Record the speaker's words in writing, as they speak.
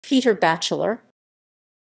Peter Batchelor.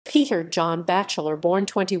 Peter John Batchelor, born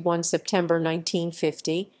 21 September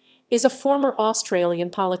 1950, is a former Australian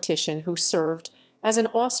politician who served as an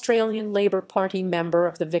Australian Labor Party member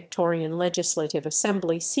of the Victorian Legislative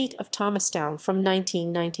Assembly seat of Thomastown from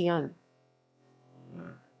 1990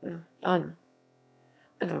 on.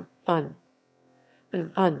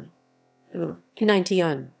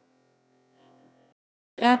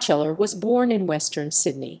 Batchelor was born in Western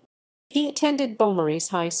Sydney. He attended Beaumaris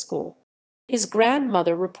High School. His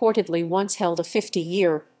grandmother reportedly once held a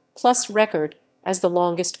 50-year-plus record as the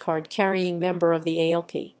longest card-carrying member of the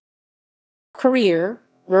ALP. Career: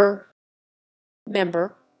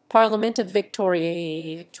 Member, Parliament of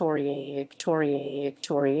Victoria.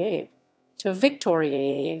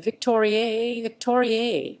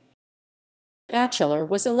 Batchelor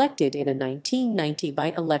was elected in a 1990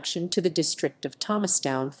 by-election to the district of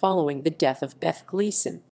Thomastown following the death of Beth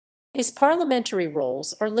Gleeson. His parliamentary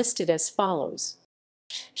roles are listed as follows: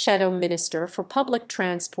 Shadow Minister for Public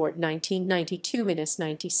Transport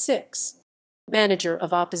 1992–96, Manager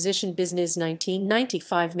of Opposition Business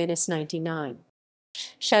 1995–99,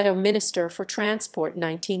 Shadow Minister for Transport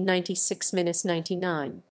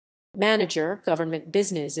 1996–99, Manager, Government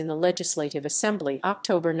Business in the Legislative Assembly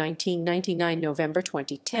October 1999–November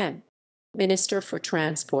 2010, Minister for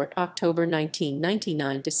Transport October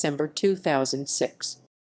 1999–December 2006,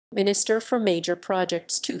 Minister for Major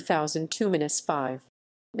Projects 2002–5,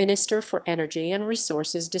 Minister for Energy and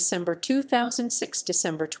Resources December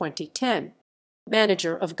 2006–December 2010,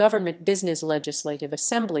 Manager of Government Business Legislative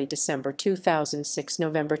Assembly December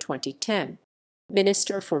 2006–November 2010,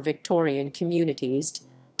 Minister for Victorian Communities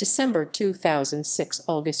December 2006 –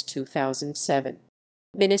 August 2007,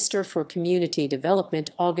 Minister for Community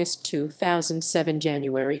Development August 2007 –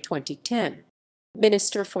 January 2010,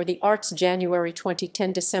 Minister for the Arts January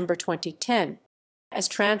 2010 – December 2010. As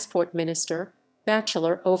Transport Minister,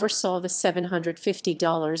 Batchelor oversaw the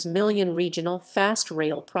 $750 million regional fast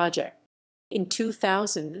rail project. In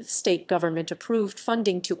 2000, the state government approved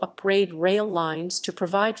funding to upgrade rail lines to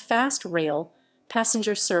provide fast rail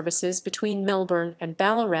passenger services between Melbourne and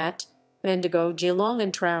Ballarat, Bendigo, Geelong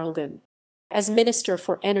and Traralgon. As Minister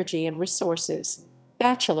for Energy and Resources,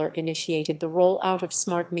 Batchelor initiated the rollout of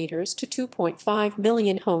smart meters to 2.5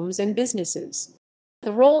 million homes and businesses. The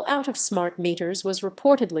rollout of smart meters was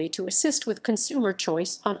reportedly to assist with consumer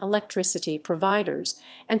choice on electricity providers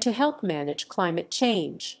and to help manage climate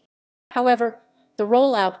change. However, the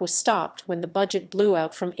rollout was stopped when the budget blew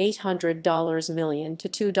out from $800 million to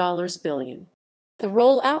 $2 billion. The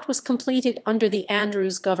rollout was completed under the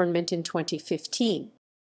Andrews government in 2015.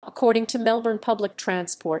 According to Melbourne Public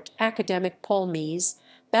Transport academic Paul Mees,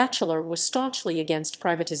 Batchelor was staunchly against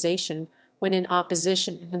privatization when in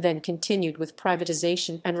opposition and then continued with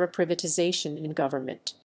privatization and reprivatization in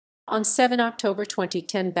government. On 7 October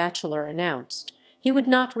 2010, Batchelor announced he would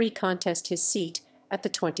not recontest his seat at the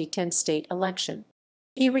 2010 state election.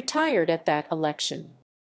 He retired at that election.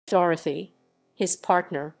 Dorothy, his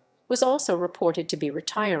partner, was also reported to be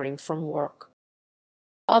retiring from work.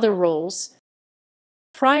 Other roles: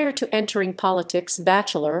 prior to entering politics,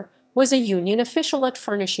 Batchelor was a union official at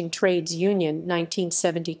Furnishing Trades Union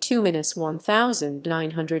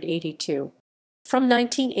 1972–1982. From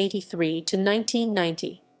 1983 to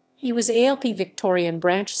 1990, he was ALP Victorian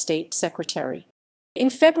Branch State Secretary. In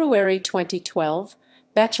February 2012,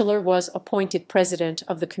 Batchelor was appointed president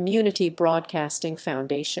of the Community Broadcasting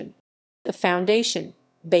Foundation. The foundation,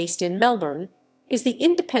 based in Melbourne, is the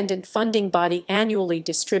independent funding body annually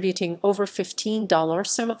distributing over $15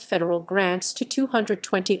 sum of federal grants to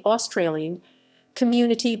 220 Australian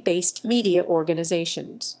community-based media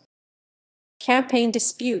organizations. Campaign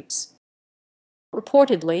disputes.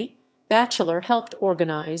 Reportedly, Batchelor helped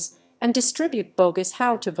organize and distribute bogus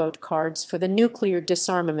how-to-vote cards for the Nuclear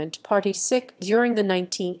Disarmament Party during the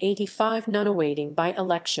 1985 non-awaiting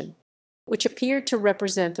by-election, which appeared to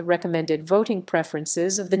represent the recommended voting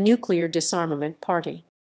preferences of the Nuclear Disarmament Party.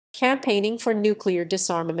 Campaigning for nuclear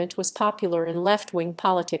disarmament was popular in left-wing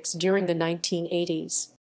politics during the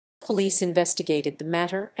 1980s. Police investigated the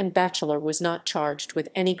matter, and Batchelor was not charged with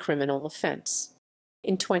any criminal offense.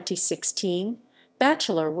 In 2016,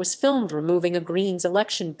 Batchelor was filmed removing a Greens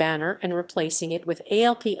election banner and replacing it with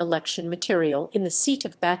ALP election material in the seat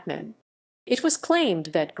of Batman. It was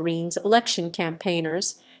claimed that Greens election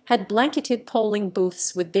campaigners had blanketed polling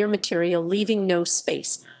booths with their material, leaving no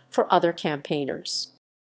space for other campaigners.